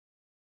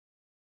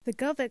The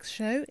GovX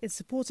show is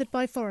supported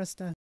by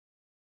Forrester,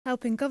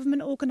 helping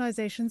government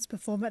organisations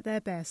perform at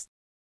their best.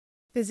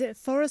 Visit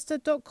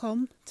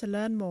forrester.com to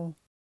learn more.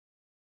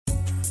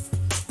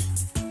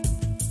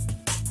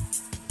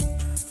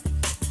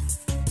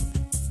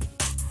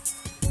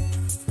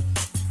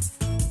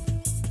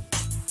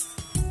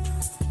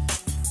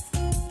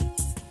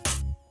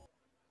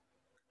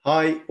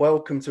 Hi,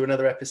 welcome to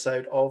another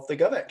episode of the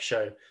GovX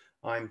Show.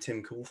 I'm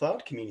Tim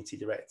Coulthard, Community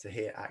Director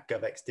here at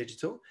GovX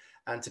Digital,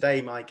 and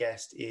today my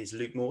guest is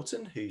Luke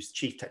Morton, who's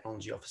Chief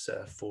Technology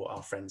Officer for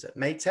our friends at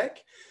Mavetech.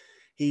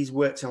 He's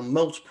worked on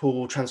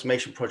multiple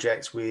transformation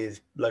projects with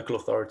local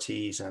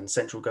authorities and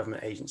central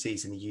government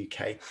agencies in the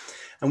UK,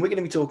 and we're going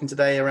to be talking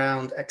today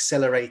around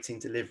accelerating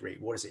delivery.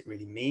 What does it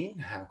really mean?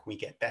 How can we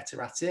get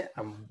better at it?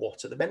 And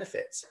what are the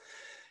benefits?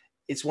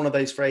 It's one of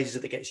those phrases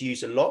that gets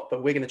used a lot,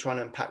 but we're going to try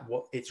and unpack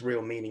what its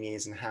real meaning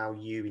is and how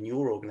you and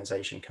your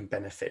organization can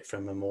benefit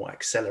from a more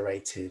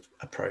accelerated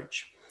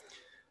approach.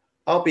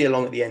 I'll be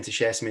along at the end to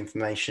share some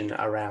information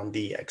around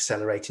the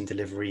accelerating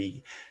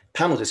delivery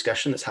panel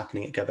discussion that's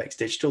happening at GovX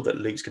Digital that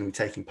Luke's going to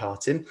be taking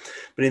part in.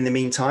 But in the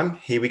meantime,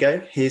 here we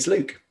go. Here's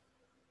Luke.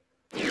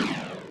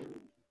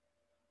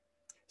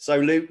 So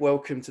Luke,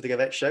 welcome to the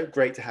GovX Show.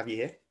 Great to have you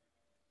here.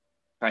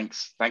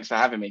 Thanks for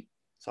having me.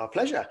 It's our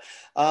pleasure.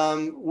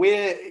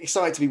 We're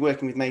excited to be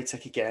working with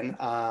Mavetech again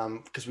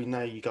because we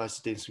know you guys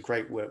are doing some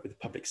great work with the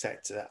public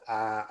sector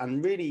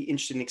and really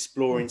interested in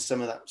exploring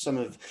some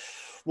of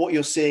what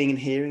you're seeing and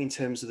hearing in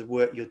terms of the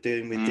work you're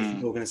doing with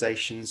different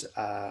organisations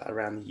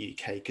around the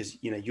UK, because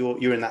you know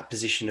you're in that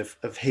position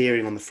of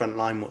hearing on the front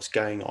line what's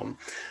going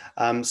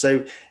on.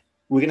 So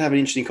we're going to have an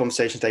interesting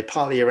conversation today,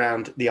 partly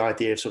around the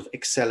idea of sort of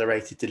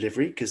accelerated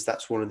delivery, because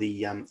that's one of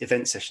the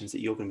event sessions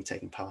that you're going to be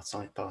taking part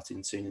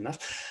in soon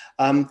enough.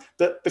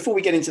 But before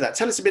we get into that,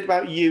 tell us a bit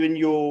about you and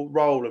your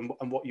role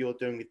and what you're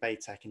doing with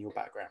Mavetech and your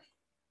background.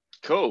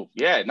 Cool.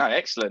 Yeah, no,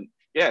 excellent.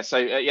 Yeah,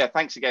 so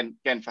thanks again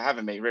for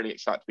having me. Really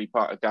excited to be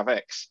part of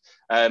GovX.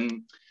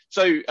 I'm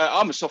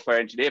a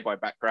software engineer by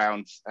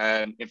background.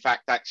 In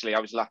fact, actually, I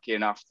was lucky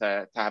enough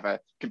to have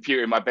a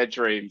computer in my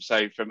bedroom.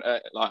 So from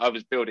I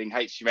was building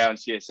HTML and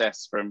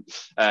CSS from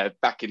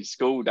back in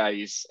school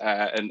days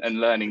and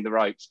learning the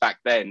ropes back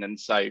then. And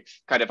so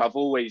kind of I've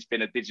always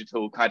been a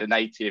digital kind of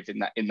native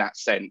in that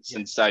sense. Yeah.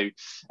 And so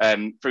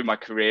through my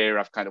career,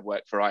 I've kind of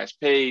worked for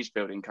ISPs,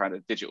 building kind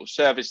of digital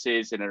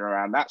services in and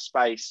around that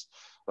space,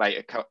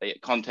 like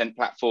content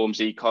platforms,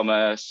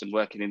 e-commerce, and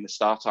working in the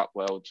startup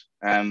world.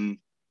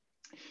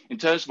 In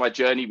terms of my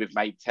journey with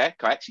Mavetech,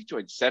 I actually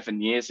joined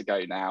 7 years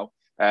ago now,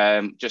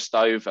 just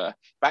over.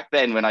 Back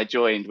then when I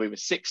joined, we were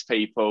 6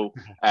 people.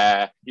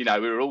 We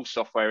were all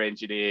software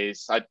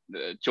engineers. I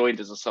joined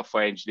as a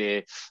software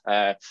engineer.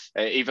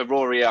 Even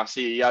Rory, our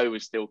CEO,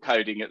 was still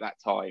coding at that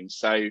time.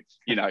 So,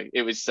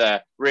 it was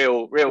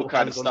real all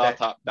kind of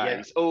startup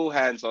days, all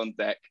hands on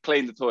deck,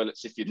 clean the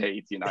toilets if you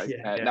need,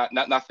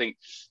 nothing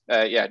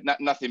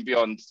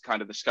beyond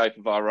kind of the scope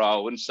of our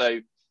role. And so,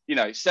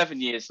 7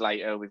 years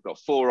later, we've got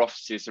 4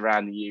 offices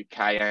around the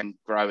UK and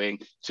growing,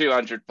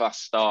 200 plus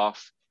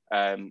staff.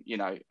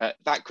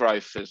 That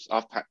growth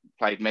I've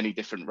played many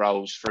different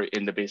roles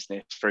in the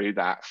business through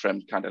that,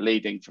 from kind of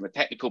leading from a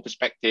technical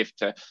perspective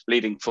to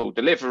leading full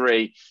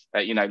delivery,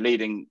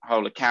 leading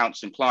whole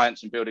accounts and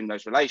clients and building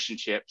those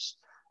relationships.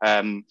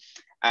 And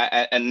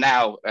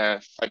now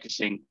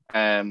focusing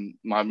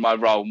my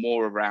role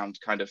more around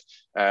kind of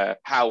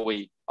how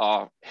we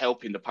are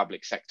helping the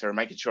public sector and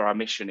making sure our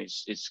mission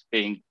is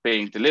being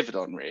delivered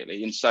on,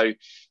 really. And so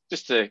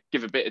just to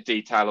give a bit of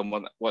detail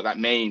on what that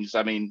means,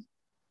 I mean,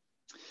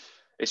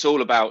 it's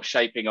all about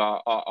shaping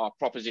our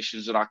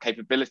propositions and our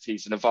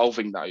capabilities and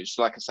evolving those.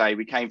 Like I say,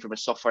 we came from a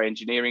software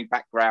engineering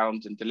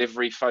background and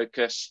delivery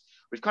focus.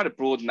 We've kind of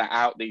broadened that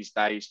out these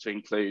days to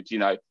include,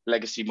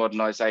 legacy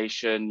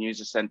modernization,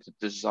 user-centered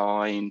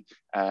design,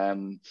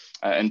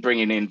 and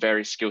bringing in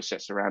various skill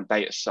sets around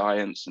data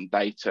science and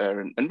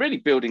data, and really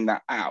building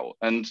that out.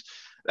 And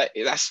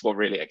that's what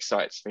really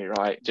excites me,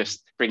 right?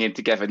 Just bringing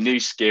together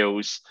new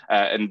skills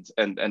and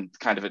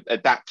kind of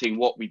adapting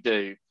what we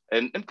do.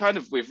 And kind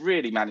of we've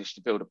really managed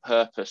to build a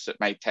purpose at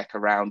Mavetech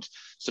around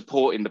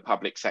supporting the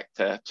public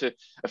sector to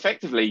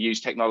effectively use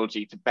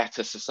technology to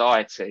better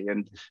society.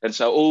 And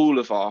so all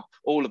of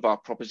our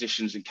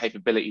propositions and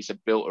capabilities are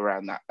built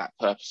around that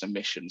purpose and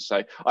mission.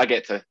 So I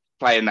get to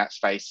play in that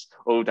space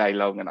all day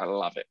long and I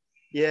love it.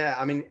 Yeah,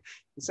 I mean,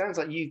 it sounds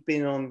like you've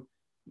been on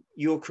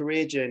your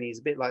career journey is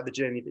a bit like the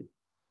journey that,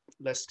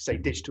 let's say,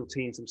 digital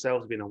teams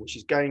themselves have been on, which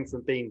is going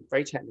from being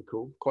very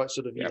technical, quite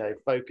sort of,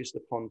 focused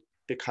upon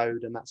the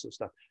code and that sort of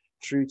stuff,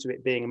 through to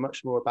it being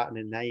much more about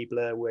an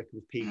enabler, working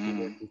with people,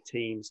 working with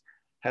teams,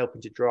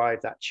 helping to drive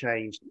that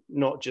change,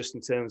 not just in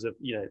terms of,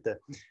 the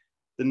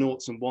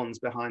noughts and ones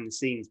behind the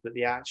scenes, but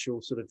the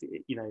actual sort of,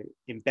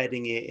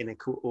 embedding it in a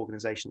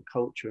organizational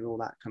culture and all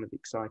that kind of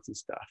exciting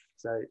stuff.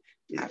 So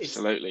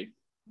absolutely.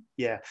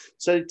 Yeah.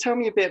 So tell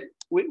me a bit,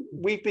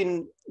 we've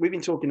been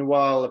talking a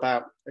while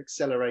about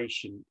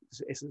acceleration.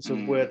 It's a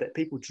sort of word that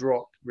people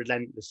drop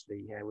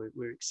relentlessly. Yeah,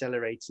 we're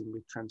accelerating,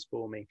 we're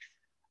transforming.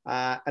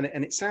 And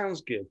it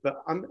sounds good,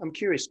 but I'm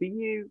curious for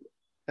you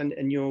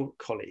and your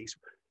colleagues,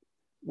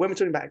 when we're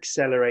talking about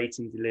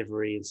accelerating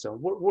delivery and so on,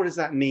 what does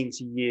that mean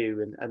to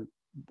you, and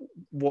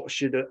what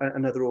should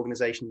another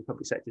organisation in the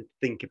public sector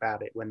think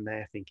about it when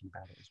they're thinking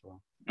about it as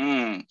well?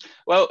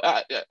 Well,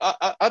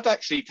 I'd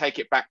actually take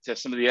it back to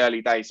some of the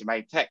early days of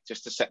Made Tech,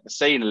 just to set the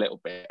scene a little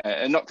bit,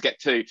 and not to get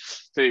too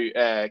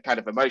kind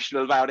of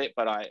emotional about it,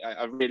 but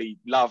I really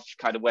love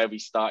kind of where we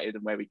started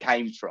and where we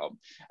came from.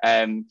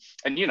 And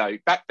you know,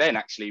 back then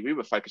actually we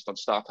were focused on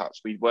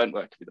startups. We weren't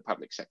working with the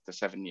public sector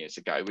 7 years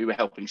ago. We were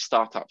helping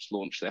startups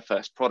launch their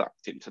first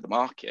product into the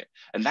market,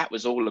 and that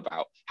was all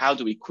about how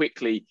do we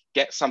quickly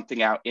get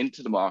something out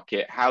into the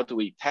market, how do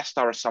we test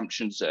our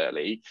assumptions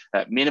early,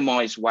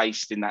 minimize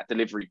waste in that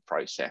delivery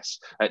process,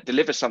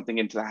 deliver something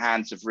into the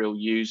hands of real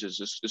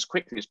users as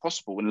quickly as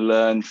possible, and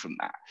learn from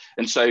that.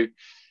 And so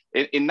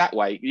in that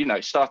way, you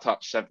know,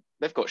 startups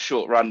they've got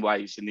short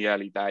runways in the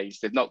early days.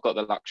 They've not got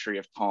the luxury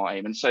of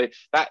time. And so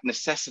that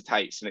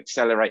necessitates an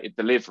accelerated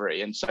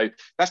delivery. And so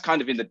that's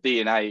kind of in the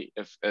DNA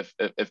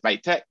of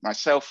Made Tech,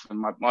 myself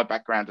and my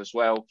background as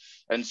well.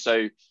 And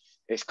so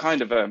it's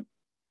kind of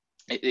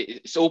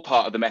it's all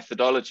part of the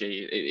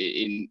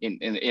methodology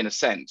in a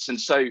sense. And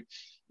so,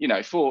 you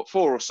know, four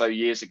or so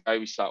years ago,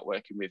 we started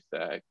working with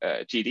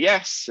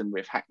GDS and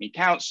with Hackney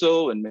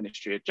Council and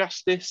Ministry of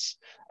Justice.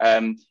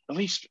 And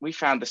we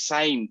found the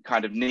same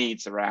kind of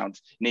needs around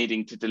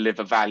needing to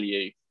deliver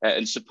value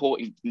and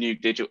supporting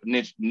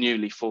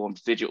newly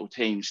formed digital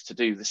teams to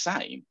do the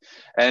same.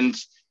 And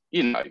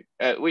you know,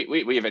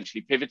 we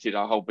eventually pivoted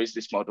our whole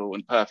business model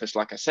and purpose,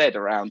 like I said,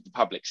 around the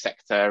public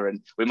sector,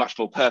 and we're much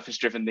more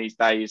purpose-driven these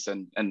days,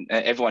 and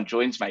everyone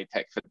joins Made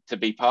Tech to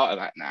be part of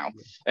that now.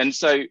 Yeah. And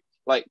so,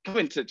 like,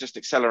 coming to just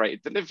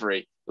accelerated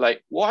delivery,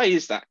 like, why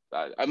is that?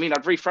 I mean,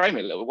 I'd reframe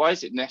it a little. Why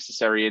is it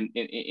necessary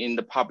in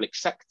the public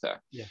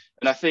sector? Yeah.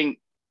 And I think,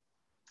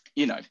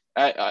 you know,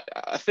 I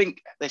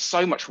think there's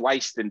so much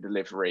waste in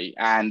delivery,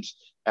 and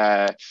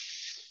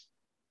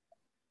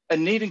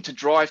needing to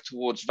drive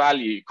towards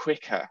value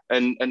quicker.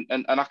 And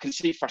I can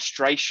see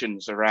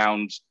frustrations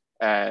around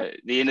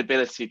the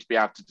inability to be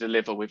able to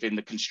deliver within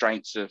the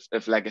constraints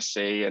of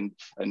legacy and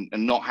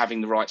not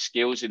having the right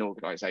skills in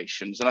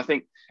organizations. And I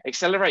think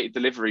accelerated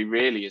delivery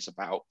really is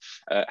about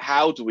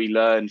how do we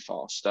learn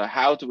faster?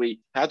 How do we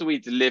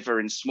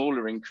deliver in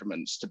smaller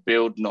increments to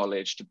build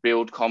knowledge, to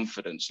build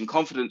confidence? And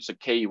confidence is a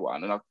key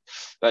one. And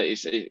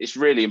it's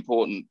really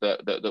important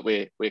that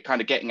we're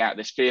kind of getting out of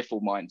this fearful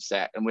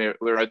mindset, and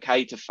we're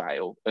okay to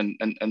fail and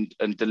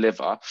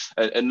deliver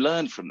and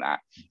learn from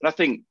that. And I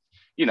think,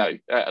 you know,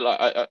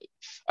 I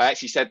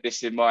actually said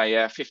this in my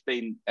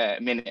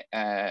 15-minute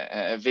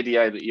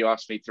video that you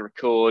asked me to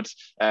record,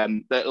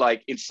 that,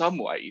 like, in some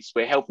ways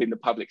we're helping the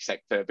public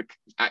sector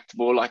act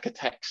more like a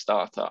tech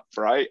startup,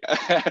 right?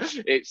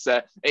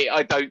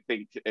 I don't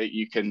think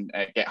you can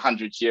get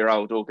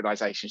 100-year-old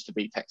organizations to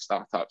be tech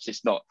startups.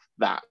 It's not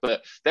that,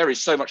 but there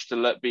is so much to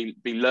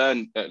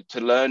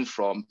learn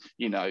from,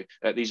 you know,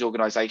 these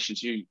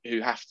organizations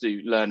who have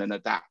to learn and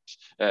adapt.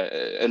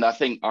 And I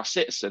think our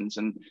citizens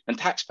and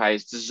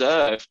taxpayers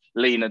deserve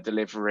leaner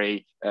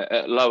delivery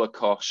at lower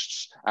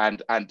costs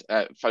and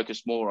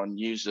focus more on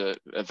user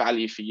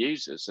value for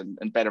users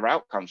and better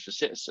outcomes for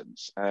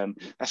citizens.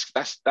 That's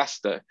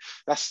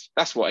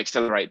what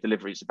accelerated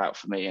delivery is about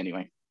for me,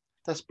 anyway.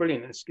 That's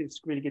brilliant.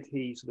 It's really good to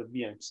hear you sort of,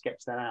 you know,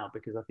 sketch that out,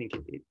 because I think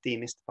it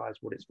demystifies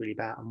what it's really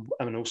about,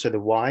 and also the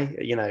why.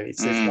 You know,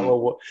 it's well,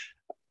 what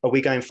are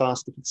we going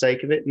faster for the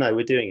sake of it? No,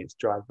 we're doing it to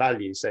drive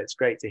value. So it's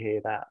great to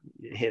hear that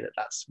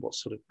that's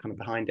what's sort of kind of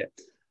behind it.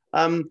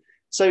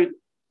 So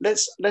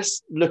let's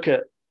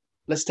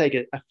take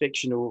a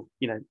fictional,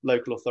 you know,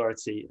 local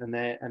authority, and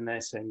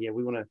they're saying, yeah,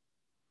 we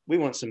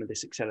want some of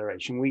this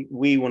acceleration.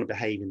 We want to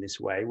behave in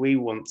this way. We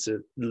want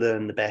to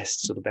learn the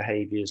best sort of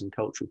behaviors and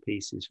cultural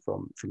pieces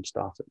from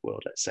startup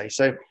world, let's say.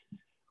 So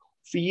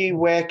for you,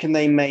 where can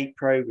they make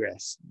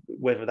progress,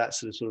 whether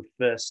that's sort of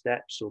first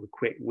steps or the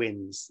quick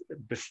wins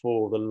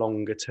before the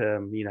longer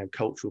term, you know,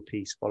 cultural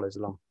piece follows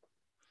along?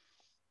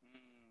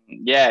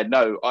 Yeah,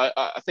 no,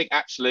 I think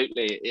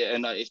absolutely,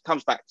 and it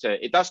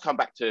does come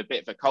back to a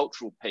bit of a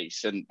cultural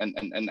piece and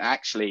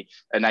actually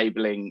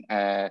enabling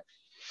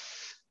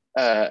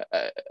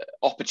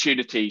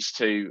opportunities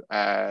to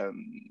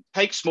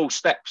take small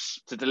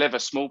steps to deliver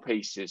small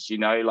pieces. You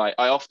know, like,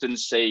 I often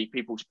see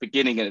people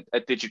beginning a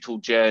digital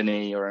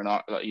journey or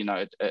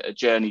a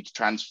journey to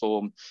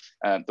transform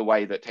the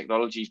way that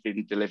technology has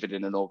been delivered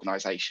in an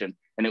organization,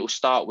 and it will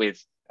start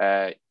with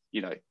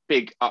you know,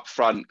 big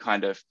upfront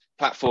kind of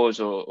platforms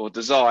or org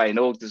design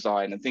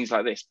and things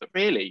like this. But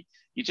really,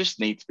 you just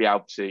need to be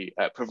able to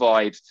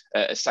provide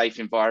a safe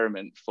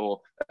environment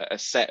for a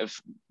set of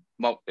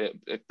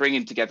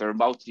bringing together a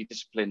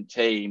multidisciplinary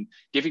team,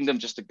 giving them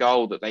just a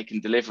goal that they can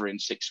deliver in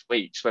 6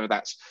 weeks, whether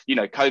that's,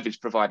 COVID's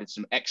provided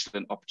some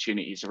excellent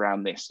opportunities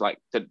around this. Like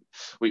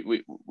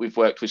we've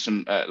worked with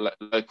some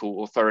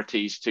local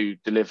authorities to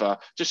deliver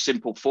just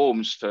simple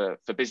forms for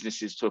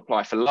businesses to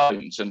apply for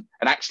loans. And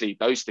actually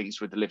those things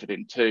were delivered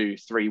in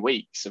 2-3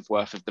 weeks of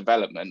worth of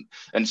development.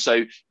 And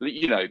so,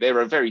 there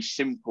are very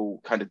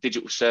simple kind of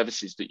digital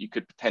services that you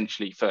could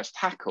potentially first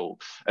tackle.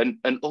 And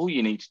all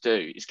you need to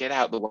do is get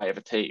out of the way of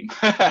a team.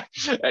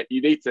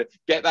 You need to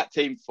get that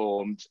team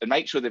formed and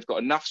make sure they've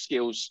got enough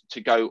skills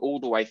to go all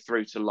the way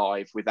through to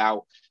live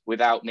without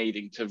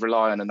needing to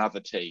rely on another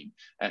team.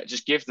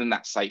 Just give them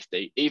that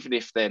safety, even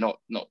if they're not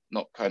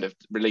kind of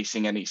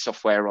releasing any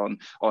software on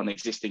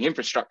existing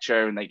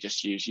infrastructure, and they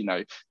just use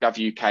Gov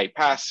UK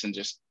Pass and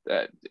just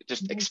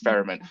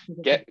experiment,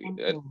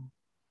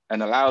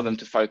 and allow them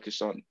to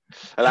focus on.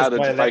 Hello,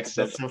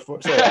 Alexa.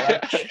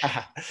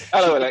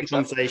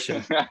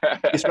 Conversation.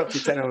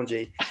 Disruptive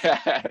technology.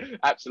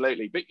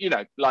 Absolutely, but you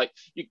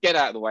get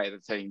out of the way of the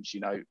teams.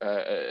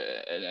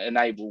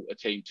 Enable a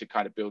team to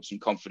kind of build some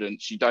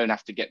confidence. You don't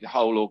have to get the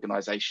whole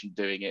organisation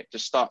doing it.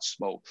 Just start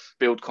small,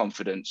 build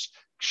confidence,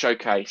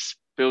 showcase,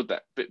 build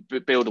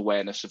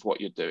awareness of what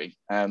you're doing.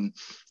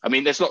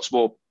 There's lots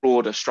more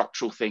broader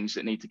structural things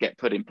that need to get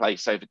put in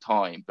place over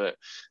time, but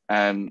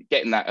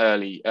getting that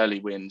early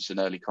wins and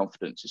early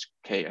confidence is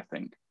key, I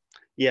think.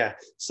 Yeah,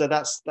 so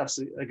that's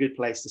a good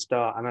place to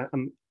start. And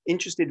I'm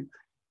interested,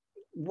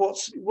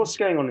 what's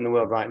going on in the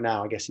world right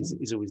now, I guess,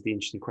 is always the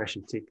interesting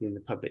question, particularly in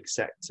the public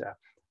sector.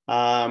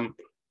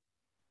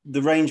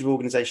 The range of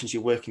organizations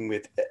you're working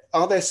with,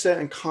 are there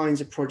certain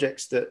kinds of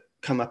projects that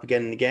come up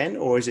again and again,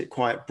 or is it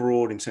quite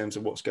broad in terms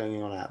of what's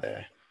going on out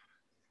there?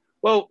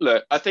 Well,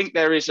 look, I think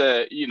there is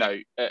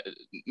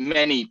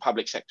many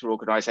public sector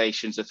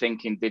organisations are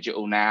thinking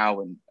digital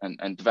now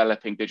and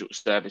developing digital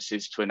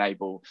services to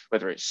enable,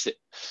 whether it's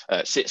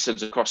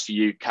citizens across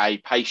the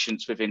UK,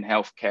 patients within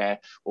healthcare,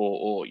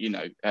 or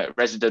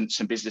residents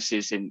and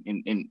businesses in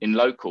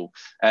local,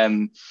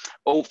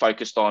 all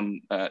focused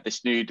on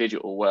this new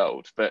digital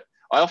world. But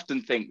I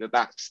often think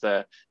that's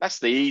the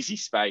easy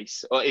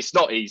space. Well, it's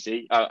not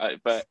easy,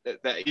 but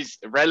that is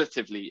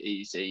relatively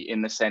easy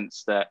in the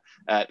sense that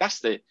I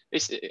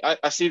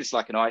see this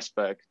like an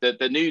iceberg.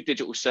 The new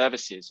digital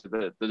services,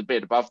 the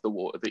bit above the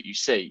water that you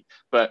see.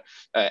 But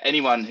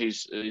anyone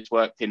who's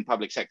worked in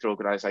public sector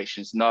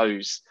organisations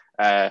knows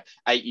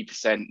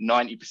 80%,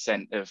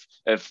 90%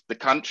 of the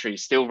country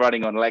is still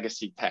running on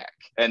legacy tech.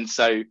 And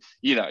so,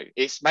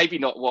 it's maybe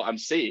not what I'm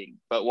seeing,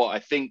 but what I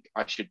think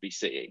I should be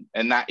seeing.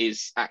 And that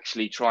is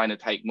actually trying to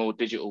take more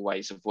digital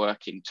ways of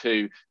working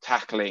to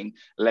tackling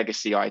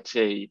legacy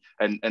IT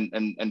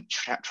and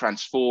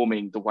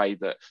transforming the way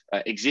that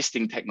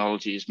existing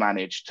technology is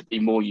managed to be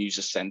more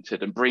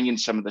user-centered, and bringing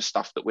some of the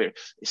stuff that we're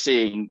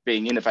seeing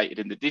being innovated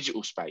in the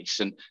digital space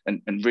and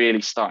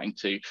really starting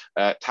to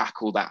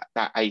tackle that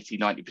 80,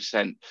 90%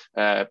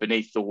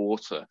 beneath the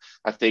water.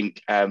 I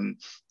think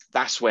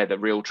that's where the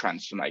real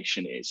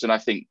transformation is. And I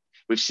think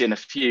we've seen a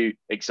few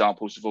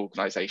examples of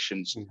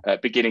organisations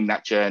beginning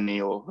that journey,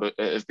 or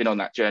have been on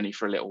that journey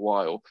for a little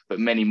while, but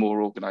many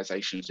more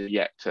organisations are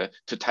yet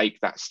to take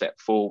that step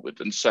forward.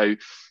 And so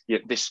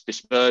this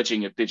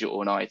merging of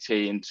digital and IT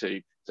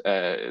into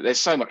there's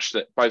so much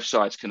that both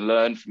sides can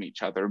learn from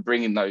each other, and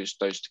bringing those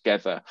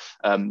together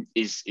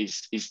is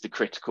the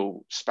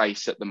critical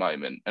space at the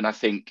moment. And I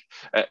think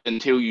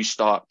until you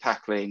start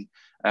tackling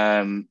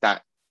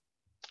that,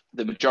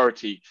 the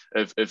majority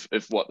of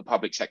what the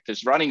public sector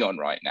is running on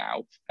right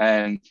now,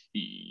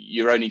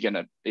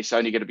 it's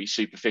only gonna be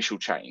superficial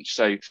change.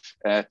 So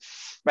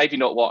maybe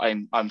not what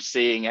I'm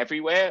seeing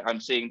everywhere. I'm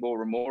seeing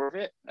more and more of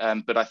it,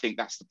 but I think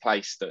that's the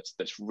place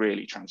that's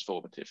really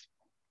transformative.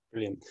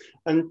 Brilliant.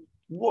 And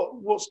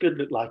what's good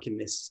look like in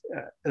this?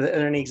 Are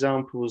there any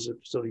examples of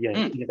sort of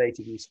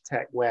innovative use of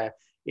tech where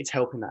it's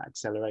helping that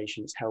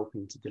acceleration, it's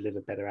helping to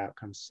deliver better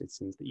outcomes to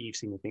citizens that you've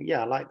seen and think,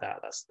 yeah, I like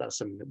that. That's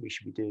something that we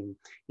should be doing,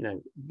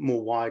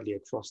 more widely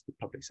across the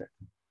public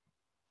sector?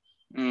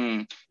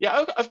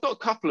 Yeah, I've got a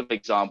couple of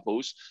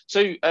examples.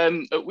 So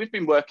we've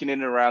been working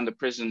in and around the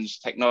Prisons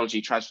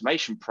Technology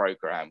Transformation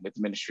Programme with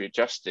the Ministry of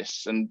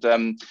Justice, and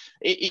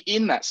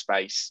in that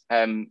space,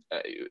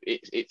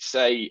 it's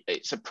a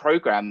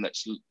programme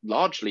that's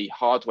largely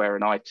hardware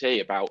and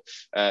IT about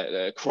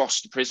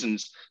across the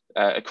prisons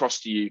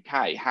across the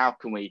UK. How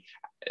can we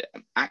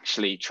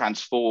actually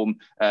transform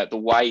the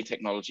way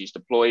technology is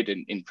deployed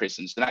in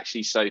prisons? And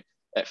actually, so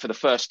for the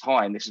first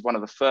time, this is one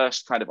of the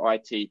first kind of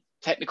IT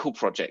technical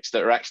projects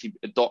that are actually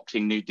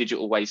adopting new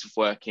digital ways of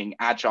working,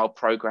 agile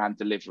program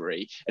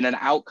delivery, and an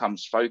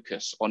outcomes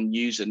focus on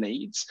user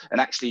needs.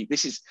 And actually,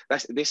 this is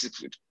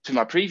to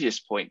my previous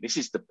point. This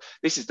is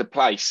the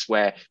place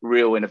where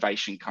real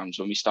innovation comes,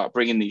 when we start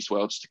bringing these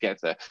worlds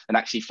together and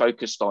actually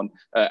focused on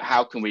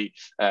how can we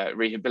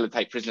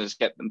rehabilitate prisoners,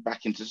 get them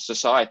back into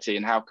society,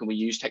 and how can we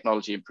use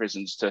technology in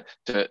prisons to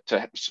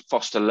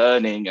foster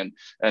learning.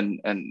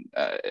 And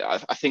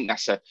I think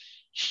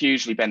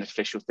hugely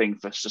beneficial thing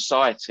for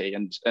society,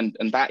 and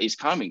that is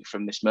coming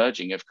from this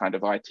merging of kind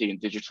of IT and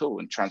digital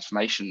and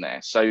transformation there.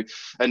 So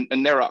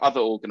and there are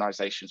other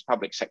organizations,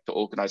 public sector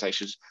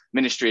organizations.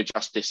 Ministry of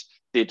Justice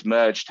did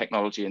merge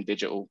technology and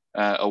digital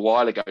a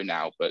while ago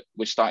now, but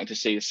we're starting to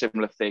see a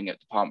similar thing at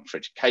Department for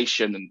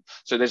Education, and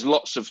so there's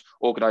lots of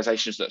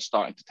organizations that are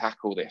starting to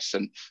tackle this,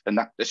 and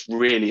that's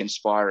really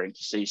inspiring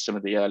to see some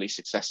of the early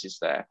successes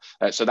there.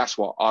 So that's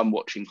what I'm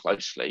watching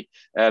closely.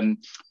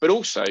 But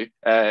also,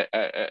 a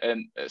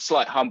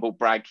slight humble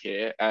brag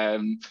here,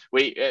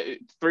 we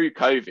through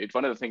COVID,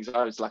 one of the things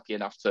I was lucky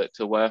enough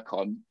to work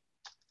on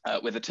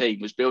with a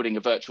team was building a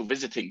virtual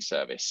visiting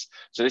service.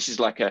 So this is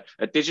like a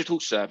digital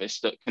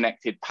service that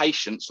connected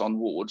patients on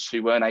wards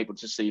who weren't able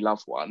to see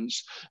loved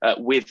ones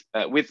with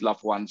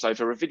loved ones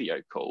over a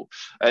video call.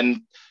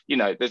 And, you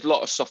know, there's a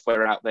lot of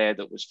software out there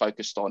that was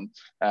focused on,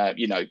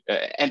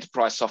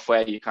 enterprise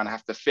software. You kind of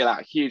have to fill out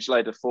a huge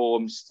load of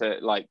forms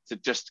to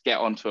just get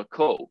onto a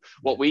call.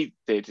 What we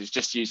did is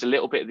just use a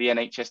little bit of the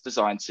NHS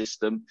design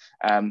system,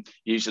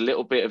 use a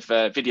little bit of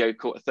a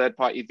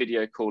third-party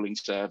video calling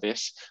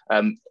service,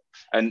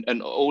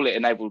 and all it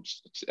enabled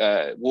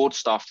ward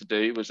staff to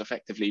do was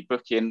effectively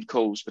book in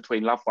calls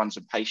between loved ones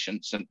and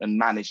patients and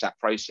manage that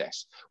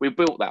process. We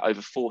built that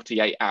over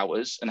 48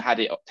 hours and had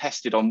it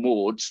tested on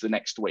wards the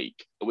next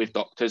week with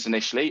doctors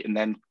initially, and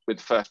then with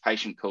first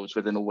patient calls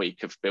within a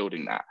week of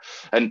building that.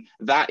 And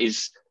that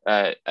is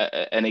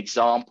an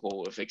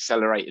example of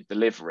accelerated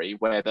delivery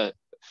where the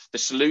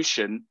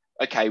solution,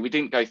 okay, we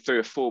didn't go through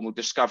a formal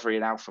discovery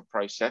and alpha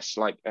process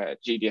like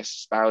GDS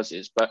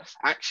espouses, but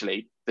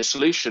actually the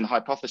solution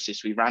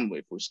hypothesis we ran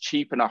with was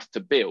cheap enough to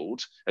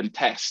build and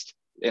test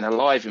in a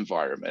live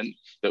environment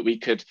that we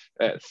could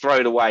throw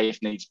it away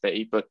if needs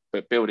be, but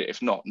build it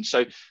if not. And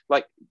so,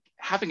 like,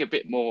 having a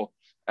bit more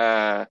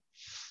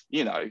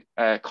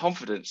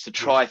confidence to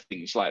try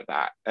things like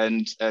that,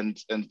 and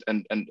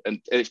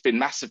it's been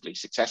massively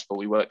successful.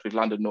 We worked with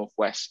London North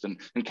West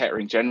and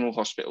Kettering General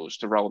Hospitals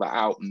to roll that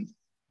out, and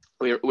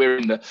we're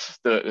in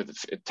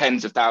the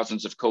tens of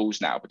thousands of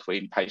calls now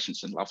between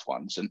patients and loved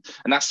ones, and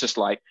that's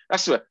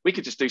where we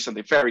could just do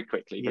something very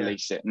quickly,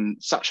 release it,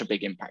 and such a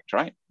big impact,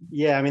 right?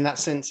 Yeah, I mean, that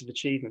sense of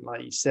achievement,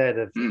 like you said,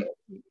 of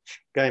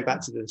going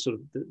back to the sort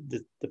of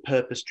the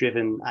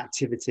purpose-driven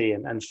activity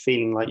and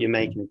feeling like you're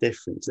making a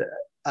difference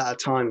at a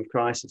time of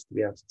crisis, to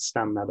be able to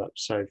stand that up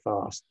so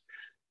fast.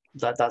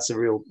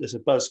 There's a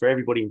buzz for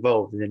everybody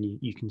involved, and then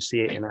you can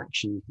see it in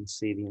action. You can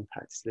see the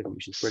impact it's living,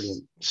 which is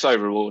brilliant. So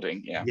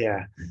rewarding.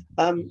 Yeah.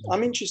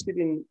 I'm interested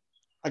in,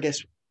 I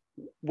guess,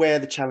 where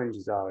the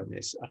challenges are in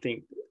this. I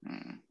think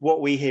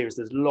what we hear is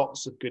there's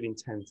lots of good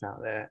intent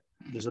out there.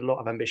 There's a lot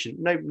of ambition.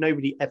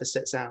 Nobody ever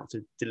sets out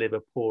to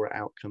deliver poorer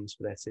outcomes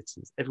for their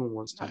citizens. Everyone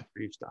wants to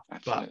improve stuff,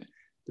 absolutely. But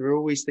there are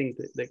always things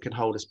that can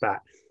hold us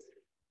back.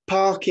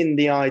 Parking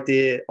the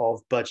idea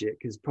of budget,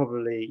 because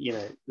probably,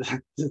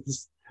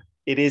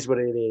 it is what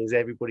it is.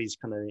 Everybody's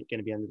kind of going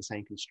to be under the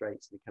same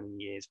constraints in the coming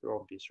years for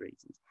obvious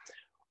reasons.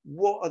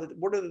 What are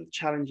the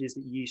challenges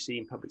that you see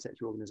in public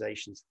sector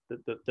organisations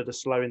that are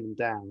slowing them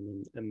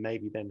down, and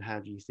maybe then how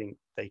do you think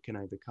they can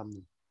overcome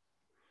them?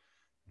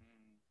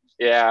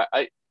 Yeah,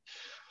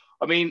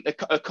 I mean,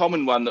 a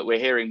common one that we're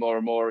hearing more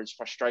and more is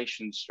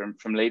frustrations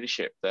from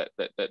leadership that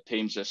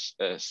teams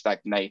are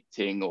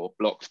stagnating or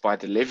blocked by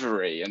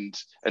delivery, and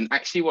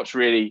actually what's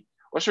really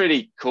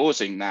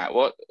causing that?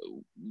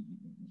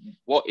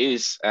 What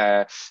is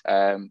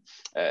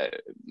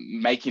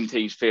making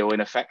teams feel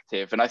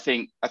ineffective? And I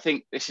think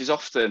this is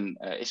often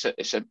it's a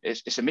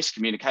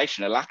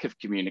miscommunication, a lack of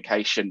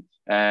communication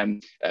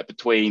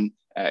between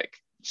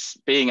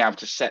being able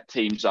to set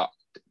teams up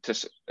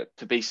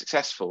to be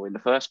successful in the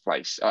first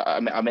place. I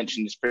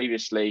mentioned this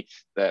previously,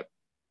 that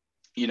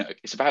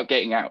it's about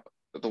getting out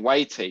the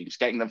way teams,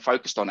 getting them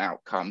focused on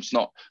outcomes,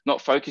 not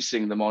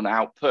focusing them on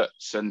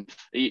outputs. And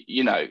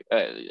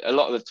a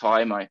lot of the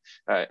time I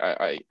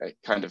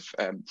kind of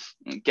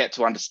get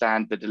to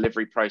understand the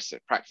delivery process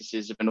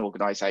practices of an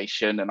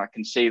organization, and I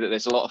can see that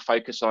there's a lot of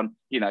focus on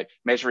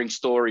measuring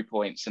story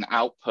points and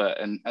output,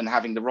 and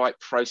having the right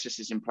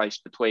processes in place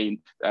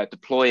between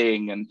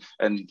deploying, and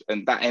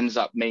that ends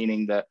up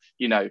meaning that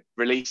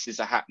releases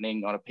are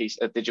happening on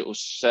a digital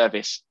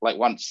service like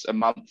once a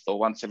month or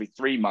once every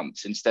 3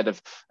 months instead of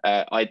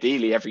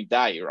ideally every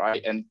day,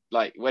 right? And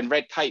like when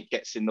red tape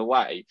gets in the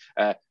way,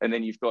 and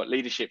then you've got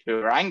leadership who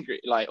are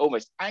angry, like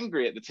almost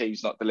angry at the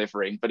teams not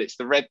delivering, but it's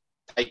the red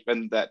tape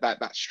and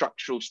that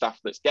structural stuff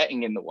that's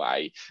getting in the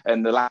way,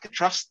 and the lack of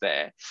trust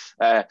there.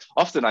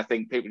 Often I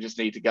think people just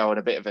need to go on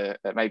a bit of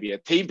maybe a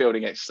team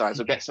building exercise,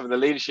 or get some of the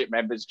leadership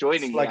members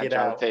joining the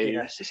agile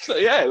teams.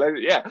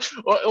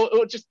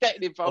 Or just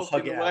getting involved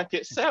in the work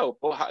itself,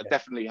 or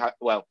definitely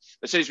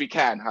as soon as we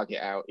can hug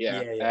it out.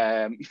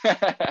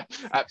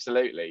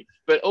 Absolutely.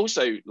 But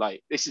also,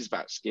 like, this is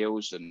about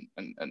skills and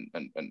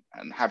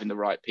having the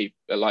right people,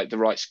 like the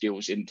right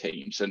skills in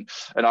teams, and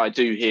I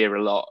do hear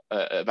a lot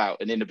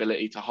about an inability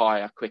ability to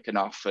hire quick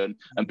enough and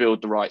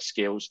build the right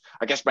skills.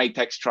 I guess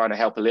Made-Tech's trying to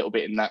help a little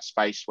bit in that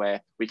space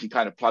where we can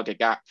kind of plug a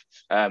gap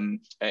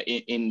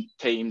in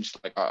teams.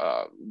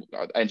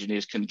 Like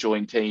engineers can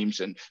join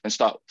teams and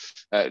start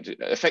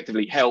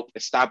effectively help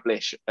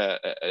establish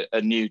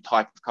a new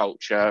type of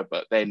culture,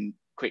 but then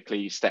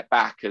quickly step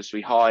back as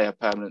we hire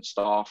permanent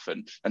staff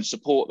and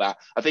support that.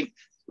 I think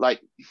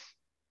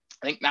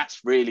that's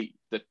really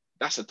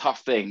that's a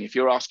tough thing. If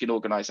you're asking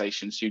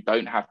organizations who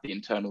don't have the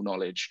internal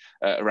knowledge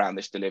around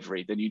this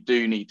delivery, then you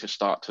do need to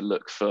start to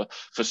look for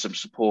some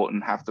support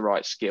and have the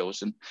right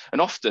skills. And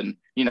often,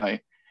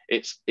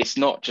 it's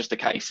not just a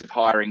case of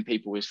hiring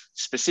people with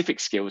specific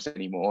skills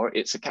anymore.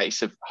 It's a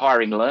case of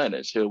hiring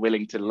learners who are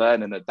willing to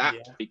learn and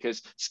adapt,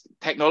 because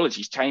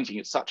technology is changing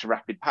at such a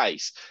rapid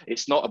pace.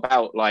 It's not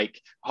about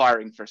like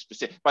hiring for a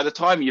specific, by the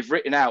time you've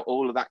written out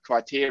all of that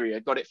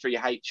criteria, got it through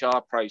your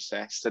HR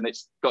process, and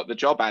it's got the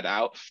job ad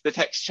out, the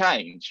tech's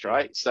changed,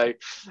 right? So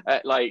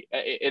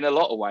in a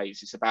lot of ways,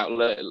 it's about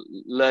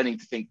learning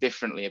to think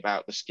differently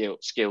about the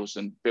skills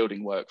and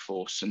building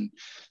workforce. And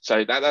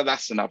so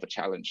that's another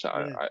challenge that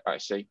I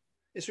see.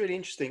 It's really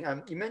interesting.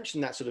 You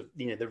mentioned that sort of,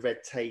 the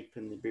red tape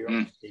and the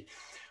bureaucracy.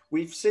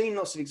 We've seen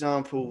lots of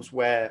examples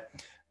where,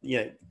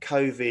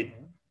 COVID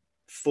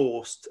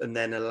forced and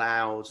then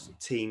allowed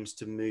teams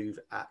to move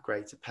at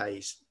greater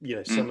pace.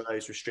 Some of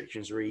those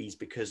restrictions were eased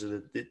because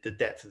of the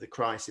depth of the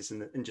crisis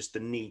and just the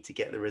need to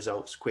get the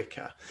results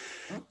quicker.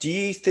 Do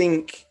you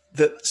think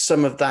that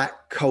some of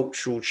that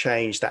cultural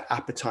change, that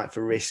appetite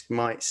for risk,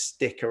 might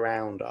stick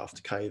around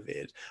after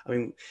COVID? I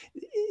mean,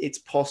 it's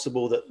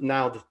possible that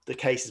now the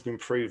case has been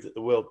proved that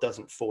the world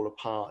doesn't fall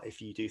apart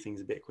if you do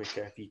things a bit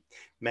quicker, if you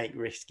make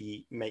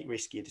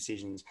riskier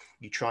decisions,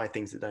 you try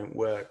things that don't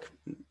work.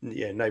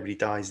 Nobody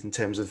dies in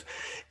terms of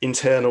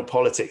internal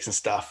politics and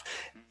stuff.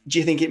 Do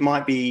you think it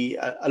might be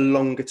a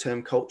longer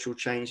term cultural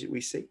change that we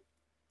see?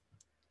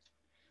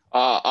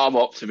 I'm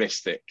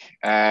optimistic.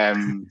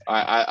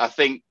 I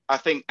think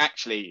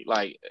actually,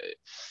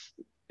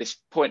 this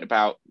point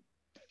about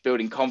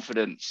building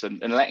confidence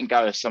and letting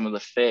go of some of the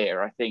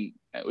fear. I think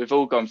we've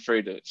all gone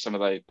through some of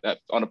those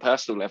on a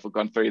personal level,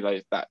 gone through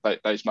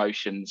those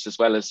motions, as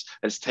well as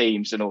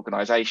teams and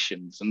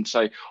organisations. And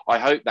so I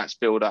hope that's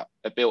built up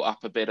a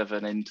bit of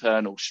an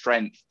internal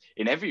strength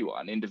in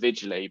everyone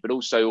individually, but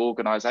also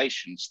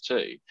organisations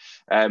too.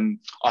 I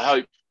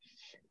hope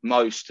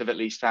most have at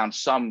least found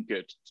some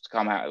good to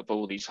come out of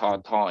all these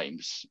hard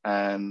times.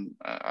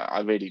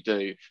 I really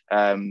do.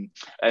 And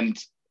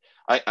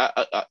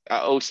I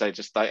also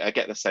just I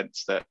get the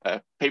sense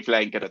that people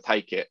ain't going to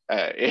take it.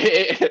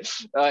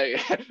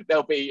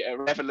 There'll be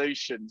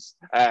revolutions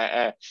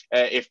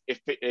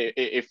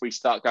if we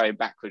start going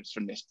backwards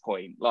from this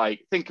point.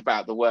 Like, think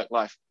about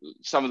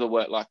some of the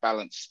work-life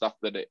balance stuff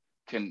that it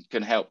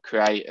can help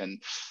create.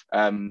 And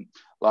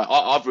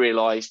I've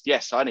realised,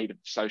 yes, I need a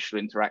social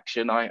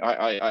interaction.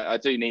 I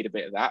do need a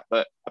bit of that,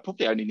 but I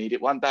probably only need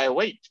it one day a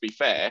week, to be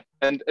fair.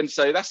 And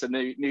so that's a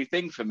new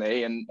thing for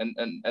me.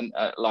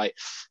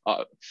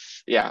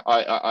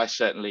 I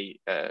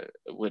certainly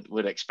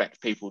would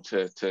expect people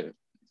to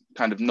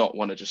kind of not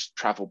want to just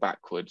travel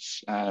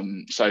backwards.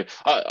 So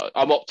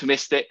I'm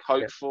optimistic,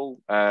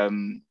 hopeful.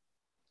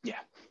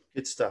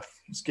 Good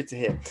stuff. It's good to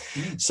hear.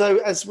 So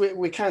as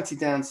we're counting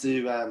down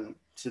to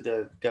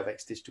the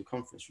GovX Digital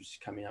Conference, which is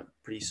coming up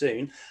pretty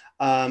soon,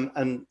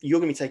 and you're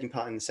going to be taking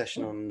part in the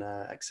session on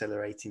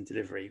accelerating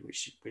delivery,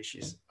 which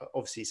is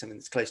obviously something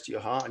that's close to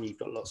your heart, and you've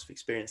got lots of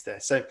experience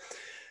there. So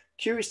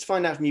curious to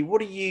find out from you,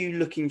 what are you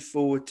looking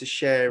forward to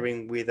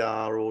sharing with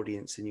our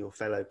audience and your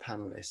fellow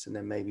panelists, and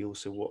then maybe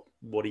also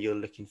what are you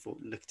looking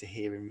to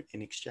hear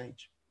in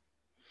exchange?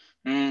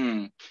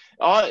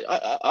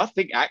 I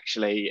think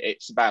actually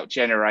it's about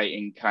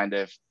generating kind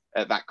of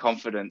that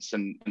confidence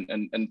and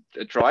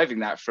driving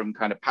that from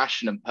kind of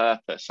passion and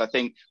purpose. I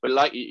think, but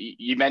like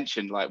you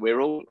mentioned, like,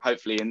 we're all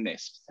hopefully in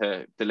this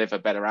to deliver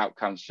better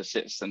outcomes for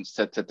citizens,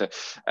 to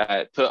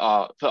put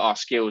our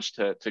skills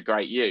to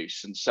great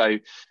use. And so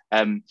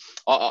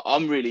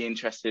I'm really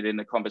interested in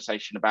the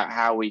conversation about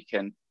how we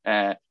can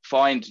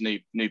find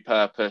new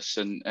purpose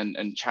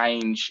and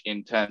change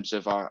in terms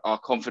of our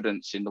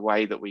confidence in the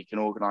way that we can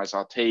organize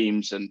our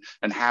teams and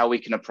how we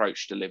can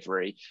approach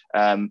delivery,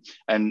 and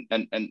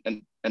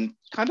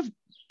kind of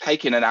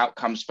taking an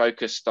outcomes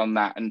focused on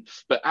that.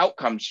 But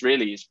outcomes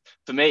really is,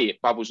 for me,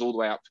 it bubbles all the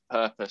way up to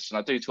purpose. And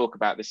I do talk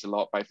about this a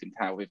lot, both in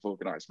how we've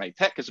organized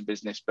Made-Tech as a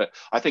business, but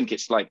I think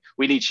it's like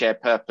we need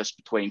shared purpose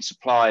between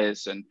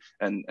suppliers and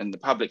the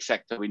public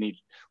sector. We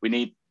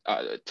need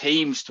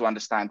teams to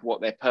understand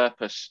what their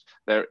purpose,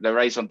 their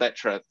raison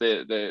d'etre,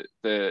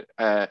 the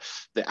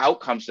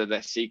outcomes that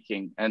they're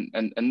seeking, and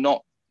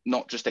not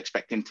just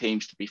expecting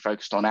teams to be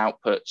focused on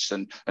outputs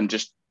and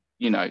just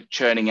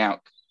churning out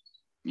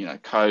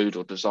code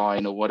or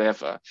design or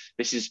whatever.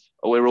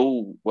 We're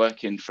all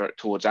working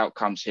towards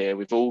outcomes here.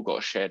 We've all got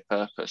a shared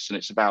purpose, and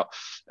it's about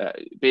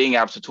being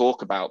able to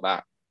talk about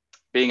that,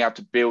 being able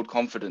to build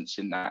confidence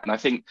in that. And I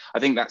think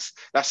that's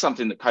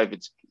something that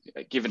COVID's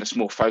given us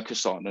more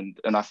focus on,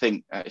 and I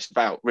think it's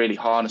about really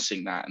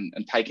harnessing that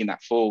and taking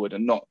that forward,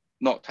 and not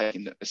not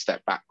taking a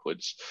step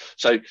backwards.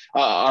 So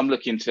I'm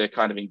looking to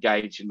kind of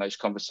engage in those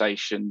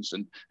conversations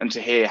and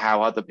to hear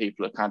how other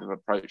people are kind of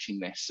approaching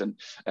this, and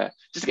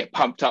just to get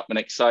pumped up and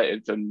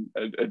excited and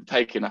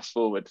taking us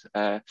forward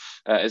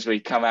as we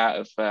come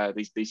out of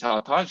these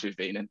hard times we've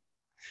been in.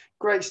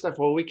 Great stuff.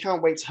 Well, we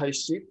can't wait to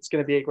host you. It's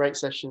going to be a great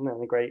session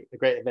and a great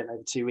event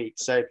over 2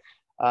 weeks. So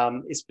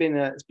it's been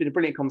a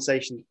brilliant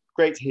conversation.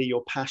 Great to hear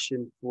your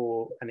passion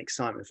for and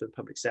excitement for the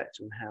public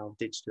sector and how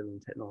digital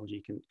and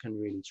technology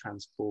can really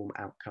transform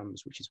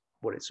outcomes, which is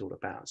what it's all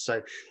about.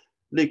 So,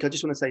 Luke, I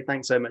just want to say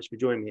thanks so much for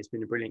joining me. It's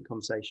been a brilliant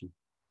conversation.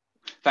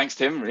 Thanks,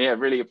 Tim. Yeah,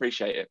 really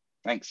appreciate it.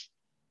 Thanks.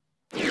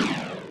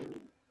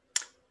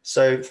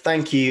 So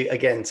thank you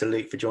again to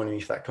Luke for joining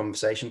me for that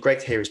conversation. Great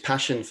to hear his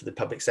passion for the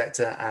public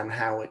sector and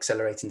how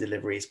accelerating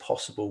delivery is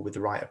possible with the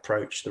right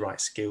approach, the right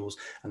skills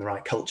and the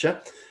right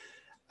culture.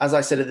 As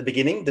I said at the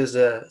beginning, there's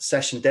a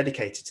session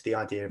dedicated to the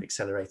idea of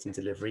accelerating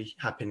delivery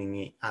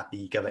happening at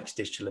the GovX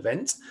Digital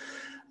event.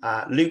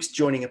 Luke's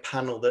joining a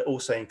panel that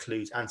also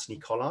includes Anthony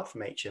Collard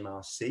from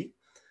HMRC,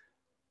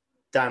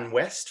 Dan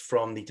West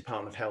from the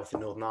Department of Health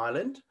in Northern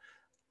Ireland,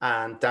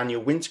 and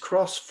Daniel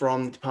Wintercross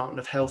from the Department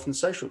of Health and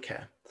Social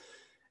Care.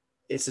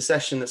 It's a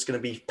session that's going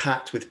to be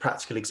packed with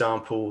practical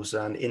examples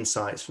and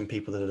insights from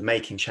people that are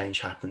making change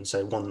happen,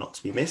 so one not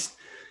to be missed.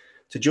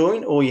 To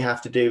join, all you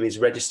have to do is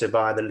register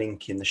via the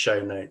link in the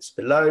show notes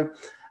below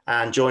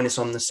and join us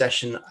on the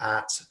session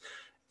at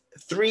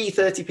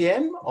 3:30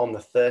 p.m. on the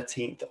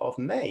 13th of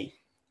May.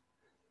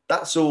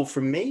 That's all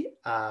from me.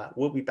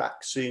 We'll be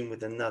back soon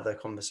with another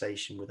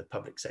conversation with a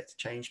public sector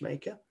change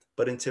maker.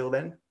 But until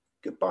then,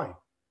 goodbye.